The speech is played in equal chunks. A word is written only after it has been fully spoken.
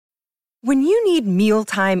When you need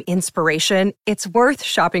mealtime inspiration, it's worth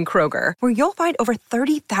shopping Kroger, where you'll find over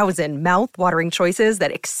 30,000 mouth-watering choices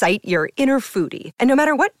that excite your inner foodie. And no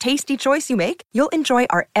matter what tasty choice you make, you'll enjoy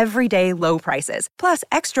our everyday low prices, plus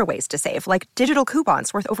extra ways to save, like digital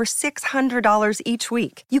coupons worth over $600 each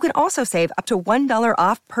week. You can also save up to $1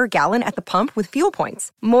 off per gallon at the pump with fuel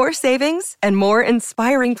points. More savings and more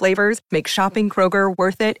inspiring flavors make shopping Kroger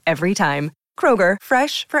worth it every time. Kroger,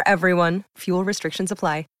 fresh for everyone. Fuel restrictions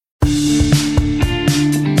apply.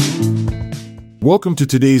 Welcome to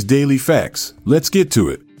today's Daily Facts. Let's get to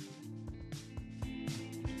it.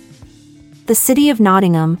 The city of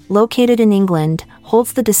Nottingham, located in England,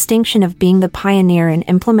 holds the distinction of being the pioneer in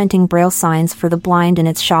implementing Braille signs for the blind in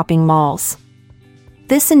its shopping malls.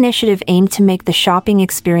 This initiative aimed to make the shopping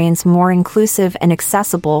experience more inclusive and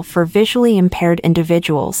accessible for visually impaired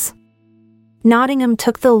individuals. Nottingham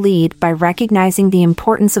took the lead by recognizing the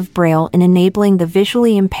importance of Braille in enabling the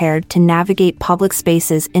visually impaired to navigate public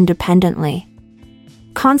spaces independently.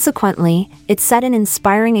 Consequently, it set an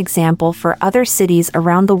inspiring example for other cities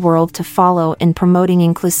around the world to follow in promoting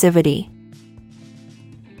inclusivity.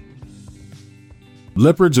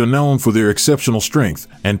 Leopards are known for their exceptional strength,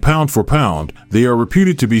 and pound for pound, they are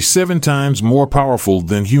reputed to be 7 times more powerful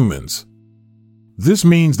than humans. This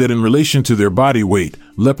means that in relation to their body weight,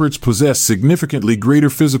 leopards possess significantly greater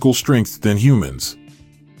physical strength than humans.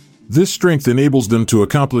 This strength enables them to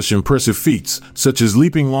accomplish impressive feats, such as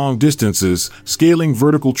leaping long distances, scaling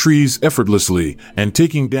vertical trees effortlessly, and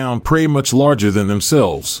taking down prey much larger than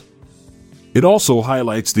themselves. It also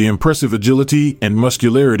highlights the impressive agility and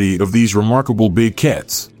muscularity of these remarkable big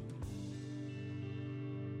cats.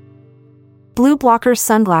 BlueBlocker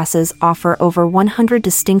sunglasses offer over 100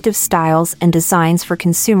 distinctive styles and designs for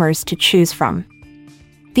consumers to choose from.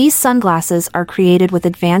 These sunglasses are created with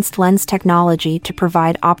advanced lens technology to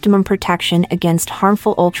provide optimum protection against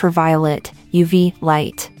harmful ultraviolet (UV)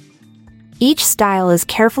 light. Each style is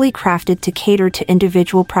carefully crafted to cater to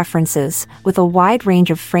individual preferences, with a wide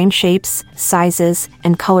range of frame shapes, sizes,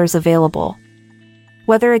 and colors available.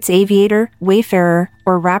 Whether it's aviator, wayfarer,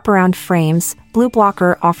 or wraparound frames,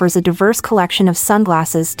 BlueBlocker offers a diverse collection of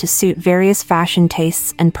sunglasses to suit various fashion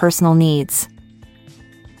tastes and personal needs.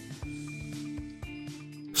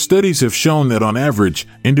 Studies have shown that on average,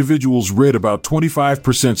 individuals read about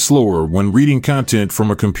 25% slower when reading content from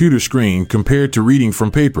a computer screen compared to reading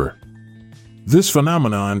from paper. This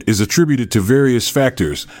phenomenon is attributed to various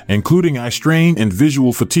factors, including eye strain and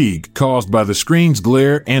visual fatigue caused by the screen's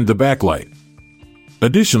glare and the backlight.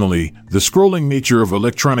 Additionally, the scrolling nature of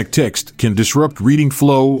electronic text can disrupt reading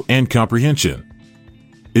flow and comprehension.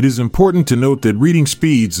 It is important to note that reading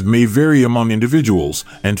speeds may vary among individuals,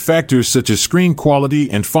 and factors such as screen quality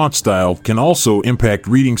and font style can also impact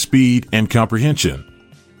reading speed and comprehension.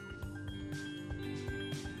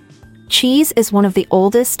 Cheese is one of the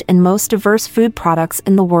oldest and most diverse food products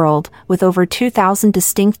in the world, with over 2,000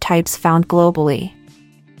 distinct types found globally.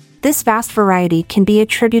 This vast variety can be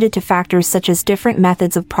attributed to factors such as different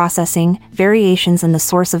methods of processing, variations in the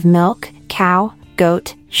source of milk, cow,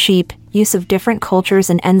 goat, sheep, use of different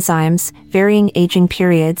cultures and enzymes, varying aging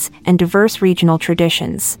periods, and diverse regional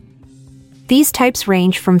traditions. These types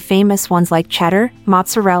range from famous ones like cheddar,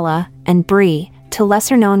 mozzarella, and brie, to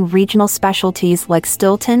lesser-known regional specialties like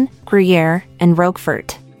Stilton, Gruyere, and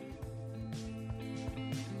Roquefort.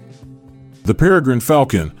 The peregrine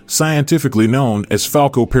falcon, scientifically known as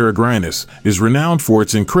Falco peregrinus, is renowned for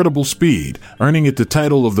its incredible speed, earning it the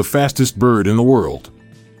title of the fastest bird in the world.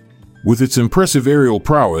 With its impressive aerial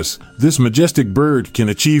prowess, this majestic bird can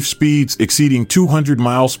achieve speeds exceeding 200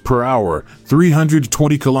 miles per hour,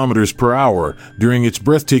 320 kilometers per hour, during its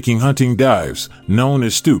breathtaking hunting dives, known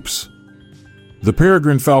as stoops. The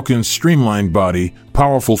peregrine falcon's streamlined body,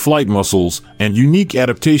 powerful flight muscles, and unique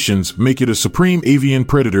adaptations make it a supreme avian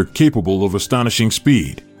predator capable of astonishing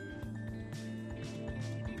speed.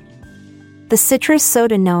 The citrus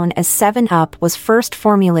soda known as 7-Up was first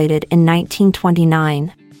formulated in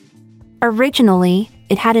 1929. Originally,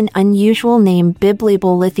 it had an unusual name,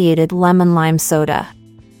 Biblabel lithiated lemon lime soda.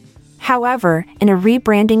 However, in a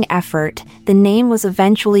rebranding effort, the name was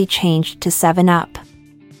eventually changed to 7-Up.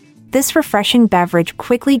 This refreshing beverage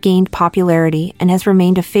quickly gained popularity and has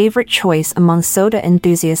remained a favorite choice among soda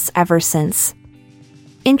enthusiasts ever since.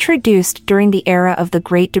 Introduced during the era of the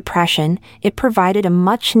Great Depression, it provided a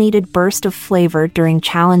much-needed burst of flavor during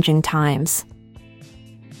challenging times.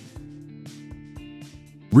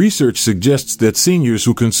 Research suggests that seniors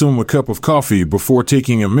who consume a cup of coffee before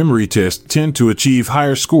taking a memory test tend to achieve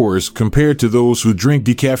higher scores compared to those who drink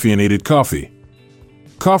decaffeinated coffee.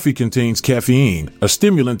 Coffee contains caffeine, a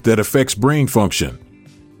stimulant that affects brain function.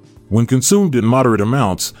 When consumed in moderate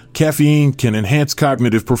amounts, caffeine can enhance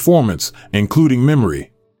cognitive performance, including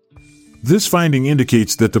memory. This finding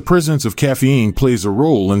indicates that the presence of caffeine plays a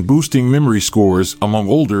role in boosting memory scores among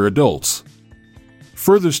older adults.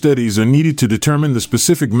 Further studies are needed to determine the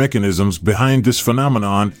specific mechanisms behind this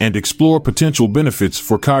phenomenon and explore potential benefits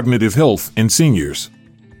for cognitive health in seniors.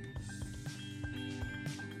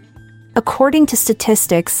 According to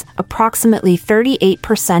statistics, approximately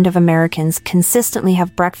 38% of Americans consistently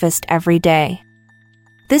have breakfast every day.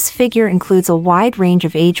 This figure includes a wide range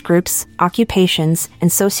of age groups, occupations, and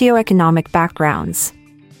socioeconomic backgrounds.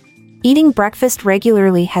 Eating breakfast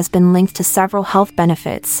regularly has been linked to several health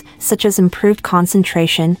benefits, such as improved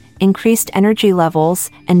concentration, increased energy levels,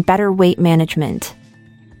 and better weight management.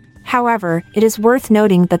 However, it is worth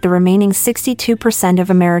noting that the remaining 62% of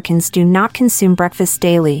Americans do not consume breakfast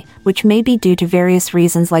daily, which may be due to various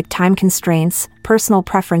reasons like time constraints, personal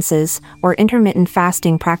preferences, or intermittent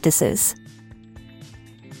fasting practices.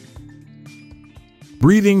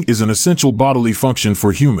 Breathing is an essential bodily function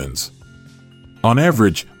for humans. On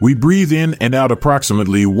average, we breathe in and out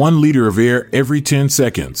approximately 1 liter of air every 10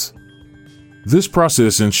 seconds. This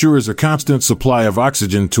process ensures a constant supply of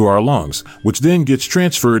oxygen to our lungs, which then gets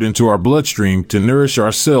transferred into our bloodstream to nourish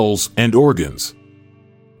our cells and organs.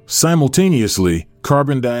 Simultaneously,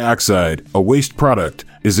 carbon dioxide, a waste product,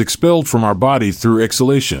 is expelled from our body through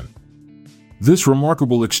exhalation. This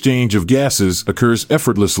remarkable exchange of gases occurs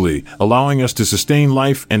effortlessly, allowing us to sustain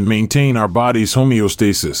life and maintain our body's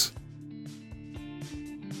homeostasis.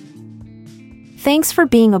 Thanks for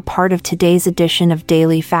being a part of today's edition of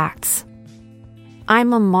Daily Facts.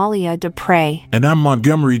 I'm Amalia Dupre. And I'm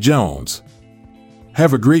Montgomery Jones.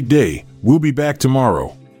 Have a great day. We'll be back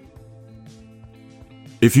tomorrow.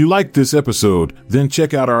 If you liked this episode, then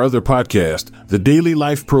check out our other podcast, the Daily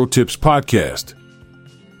Life Pro Tips Podcast.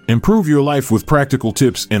 Improve your life with practical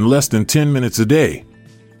tips in less than 10 minutes a day.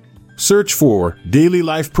 Search for Daily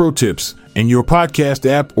Life Pro Tips in your podcast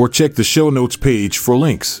app or check the show notes page for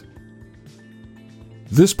links.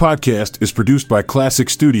 This podcast is produced by Classic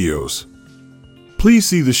Studios. Please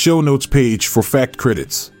see the show notes page for fact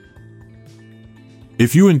credits.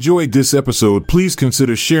 If you enjoyed this episode, please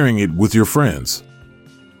consider sharing it with your friends.